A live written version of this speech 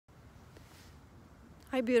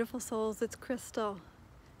Hi beautiful souls, it's Crystal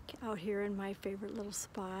out here in my favorite little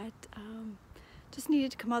spot. Just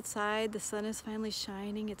needed to come outside. The sun is finally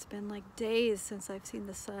shining. It's been like days since I've seen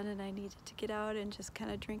the sun and I needed to get out and just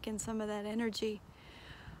kind of drink in some of that energy.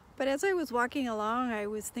 But as I was walking along, I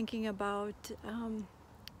was thinking about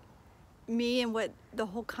me and what the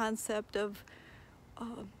whole concept of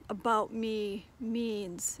about me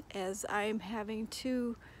means, as I'm having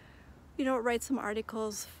to write some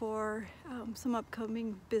articles for some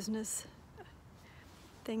upcoming business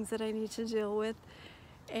things that I need to deal with.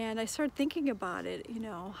 And I started thinking about it,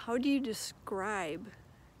 how do you describe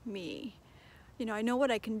me? I know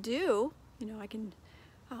what I can do. I can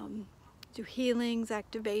do healings,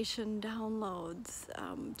 activation, downloads,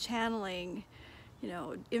 channeling,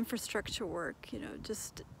 infrastructure work,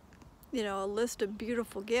 just, a list of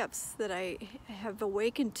beautiful gifts that I have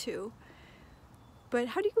awakened to. But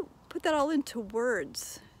how do you put that all into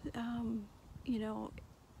words,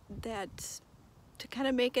 that to kind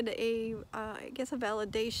of make it I guess a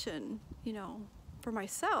validation, for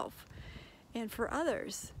myself and for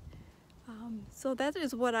others. So that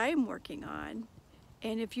is what I'm working on.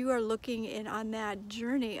 And if you are looking in on that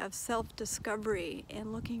journey of self-discovery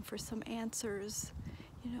and looking for some answers,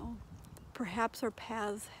 perhaps our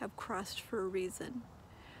paths have crossed for a reason.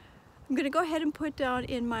 I'm going to go ahead and put down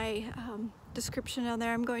in my description down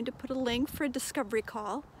there, I'm going to put a link for a discovery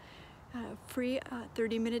call. Free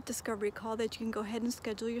 30-minute discovery call that you can go ahead and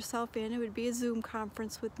schedule yourself in. It would be a Zoom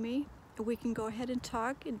conference with me. We can go ahead and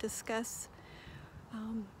talk and discuss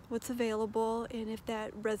what's available, and if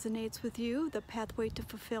that resonates with you, the pathway to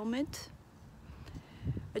fulfillment,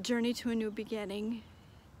 a journey to a new beginning,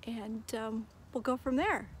 and we'll go from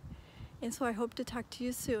there. And so I hope to talk to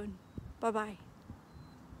you soon. Bye-bye.